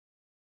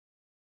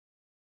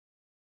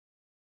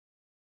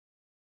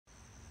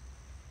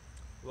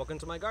welcome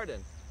to my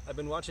garden. I've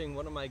been watching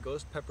one of my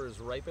ghost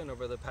peppers ripen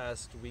over the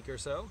past week or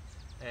so,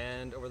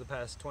 and over the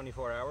past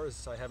 24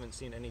 hours I haven't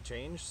seen any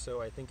change, so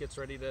I think it's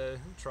ready to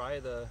try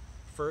the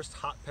first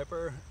hot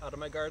pepper out of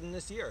my garden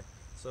this year.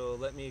 So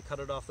let me cut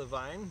it off the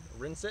vine,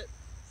 rinse it,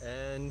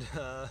 and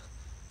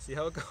see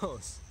how it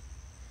goes.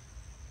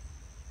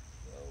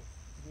 So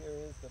here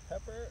is the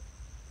pepper.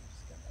 I'm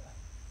just gonna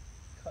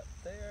cut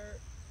there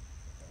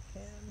if I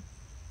can.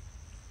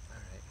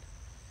 Alright,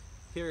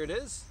 here it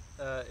is.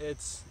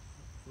 It's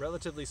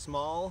relatively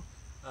small,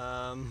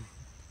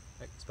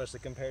 especially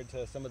compared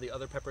to some of the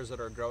other peppers that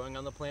are growing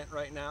on the plant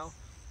right now.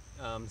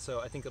 So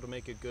I think it'll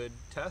make a good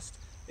test.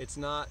 It's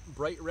not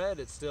bright red,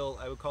 it's still,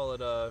 I would call it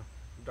a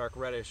dark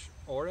reddish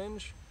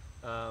orange,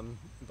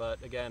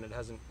 but again, it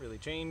hasn't really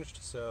changed,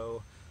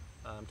 so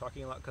I'm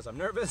talking a lot because I'm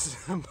nervous,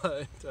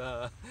 but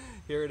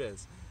here it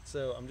is.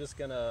 So I'm just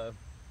gonna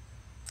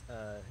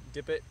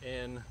dip it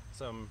in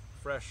some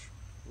fresh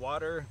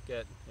water,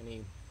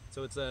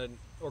 so it's an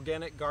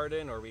organic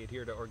garden, or we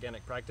adhere to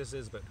organic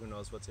practices, but who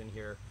knows what's in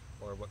here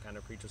or what kind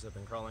of creatures have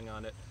been crawling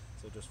on it.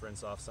 So just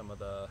rinse off some of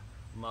the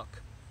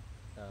muck.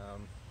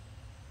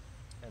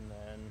 And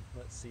then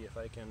let's see if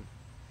I can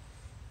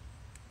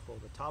pull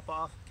the top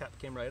off. Cap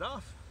came right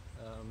off.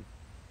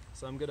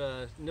 So I'm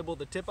gonna nibble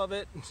the tip of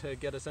it to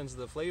get a sense of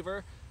the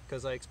flavor,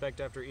 because I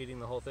expect after eating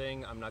the whole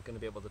thing I'm not going to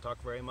be able to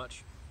talk very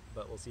much,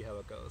 but we'll see how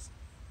it goes.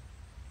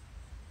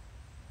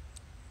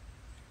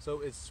 So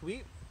it's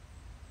sweet.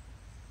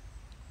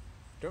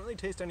 Don't really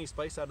taste any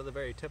spice out of the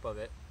very tip of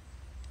it,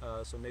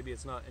 so maybe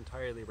it's not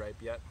entirely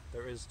ripe yet.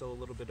 There is still a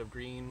little bit of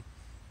green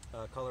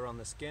color on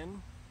the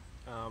skin,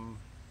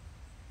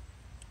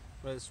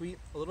 but it's sweet,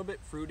 a little bit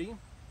fruity,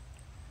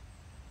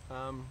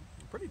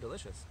 pretty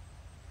delicious.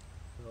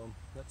 So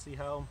let's see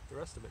how the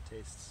rest of it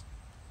tastes.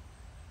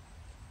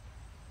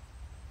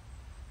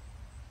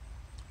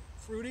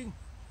 Fruity,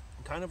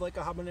 kind of like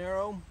a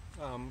habanero,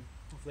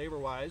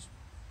 flavor-wise.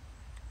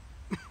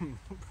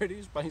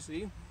 Pretty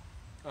spicy.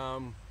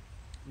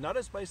 Not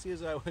as spicy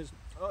as I was.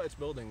 Oh, it's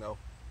building though.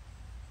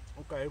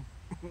 Okay,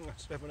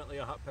 that's definitely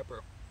a hot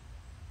pepper.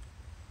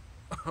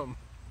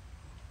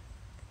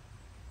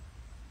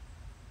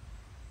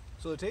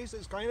 So the taste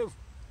is kind of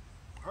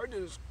hard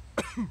to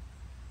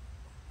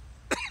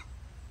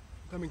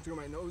coming through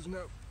my nose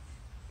now.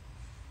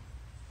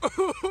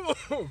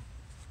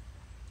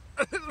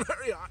 It's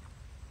very hot.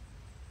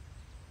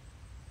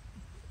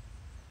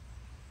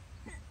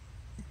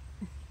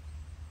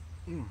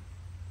 Mm.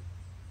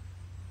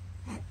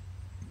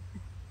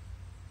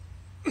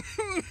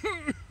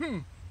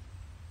 Mm.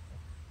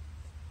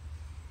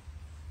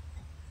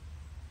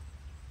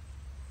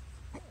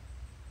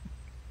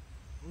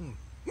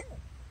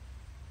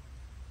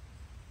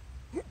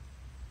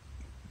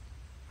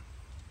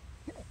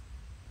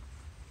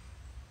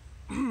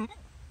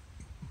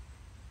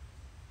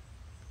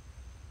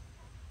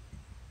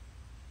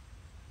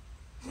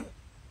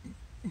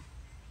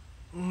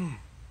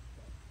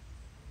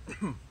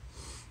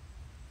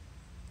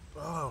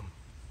 Oh,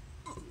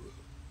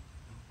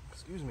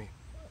 excuse me.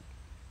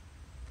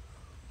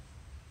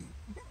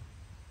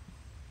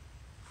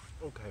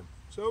 Okay,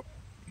 so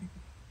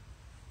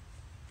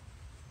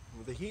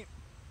the heat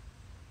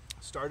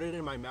started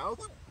in my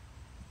mouth,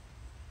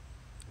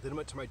 then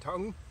went to my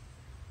tongue,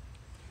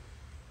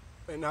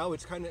 and now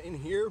it's kind of in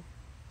here,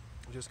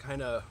 just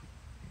kind of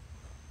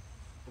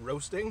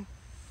roasting.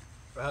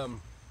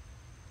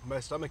 My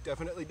stomach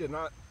definitely did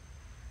not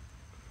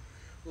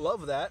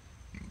love that.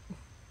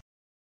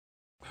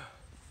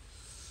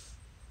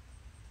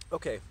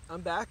 Okay,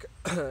 I'm back.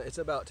 It's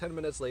about 10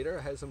 minutes later.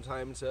 I had some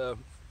time to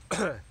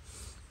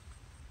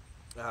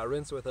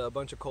rinse with a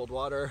bunch of cold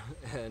water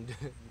and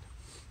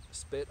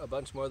spit a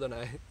bunch more than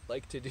I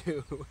like to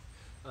do.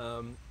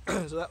 So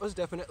that was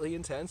definitely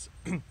intense.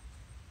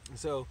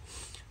 So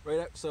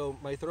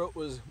my throat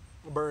was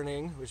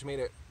burning, which made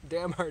it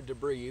damn hard to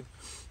breathe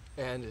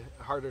and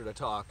harder to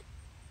talk.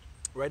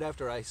 Right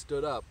after I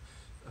stood up,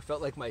 I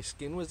felt like my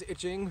skin was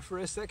itching for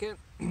a second.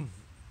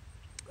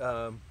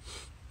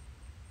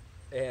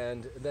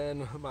 And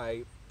then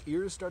my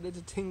ears started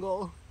to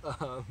tingle.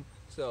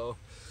 So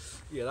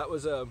yeah, that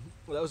was a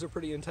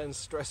pretty intense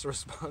stress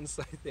response,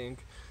 I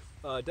think.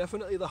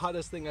 Definitely the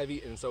hottest thing I've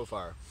eaten so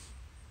far.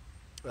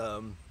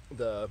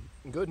 The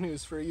good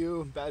news for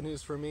you, bad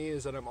news for me,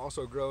 is that I'm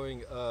also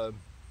growing a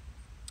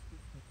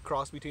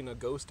cross between a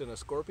ghost and a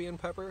scorpion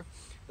pepper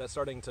that's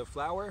starting to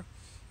flower.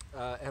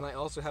 And I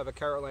also have a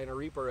Carolina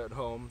Reaper at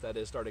home that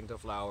is starting to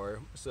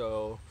flower.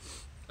 So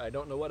I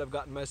don't know what I've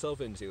gotten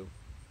myself into,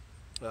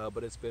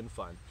 but it's been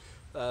fun.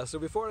 So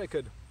before I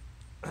could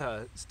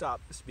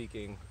stop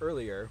speaking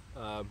earlier,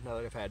 now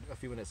that I've had a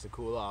few minutes to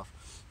cool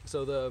off,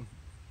 so the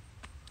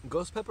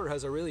ghost pepper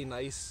has a really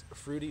nice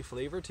fruity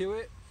flavor to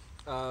it.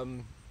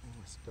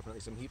 There's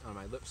definitely some heat on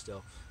my lips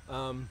still.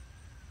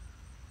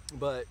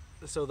 But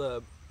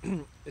so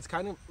it's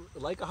kind of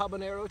like a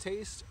habanero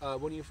taste.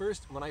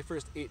 When I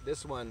first ate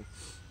this one,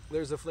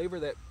 there's a flavor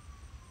that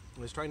I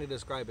was trying to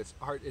describe. It's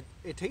hard.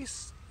 It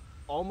tastes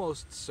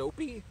almost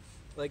soapy.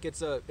 Like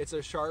it's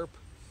a sharp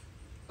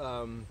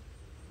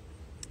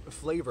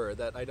flavor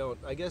that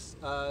I guess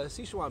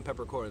Szechuan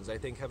peppercorns I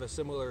think have a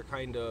similar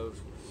kind of,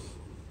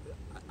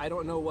 I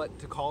don't know what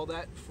to call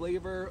that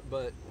flavor,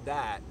 but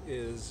that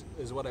is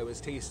what I was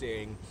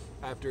tasting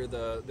after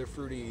the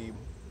fruity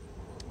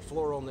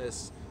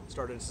floralness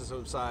started to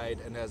subside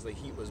and as the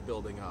heat was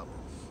building up.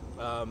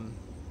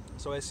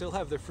 So I still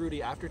have the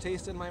fruity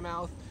aftertaste in my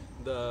mouth.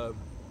 The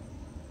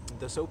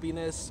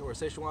soapiness or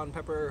Szechuan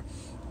pepper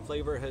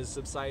flavor has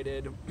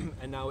subsided,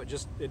 and now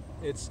it's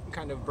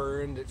kind of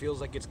burned. It feels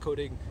like it's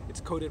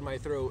coated my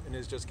throat and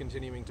is just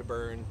continuing to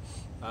burn.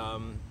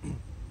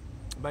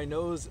 My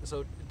nose,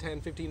 so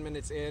 10-15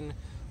 minutes in,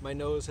 my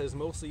nose has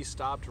mostly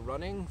stopped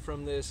running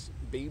from this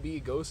baby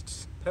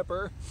ghost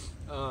pepper.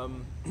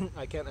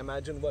 I can't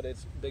imagine what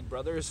its big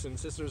brothers and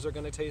sisters are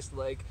going to taste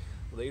like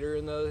later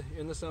in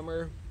the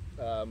summer,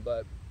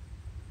 but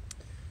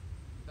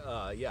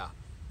yeah,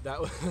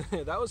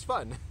 that was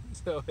fun.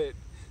 So it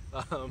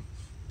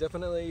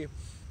definitely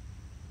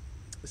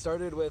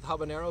started with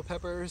habanero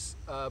peppers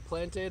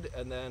planted,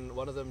 and then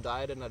one of them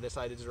died, and I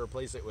decided to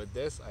replace it with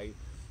this. I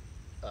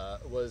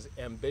was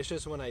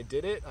ambitious when I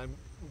did it. I'm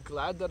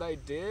glad that I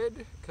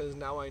did, because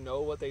now I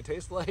know what they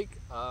taste like.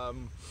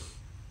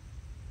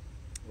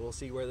 We'll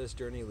see where this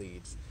journey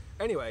leads.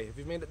 Anyway, if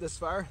you've made it this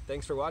far,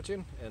 thanks for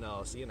watching, and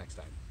I'll see you next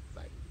time.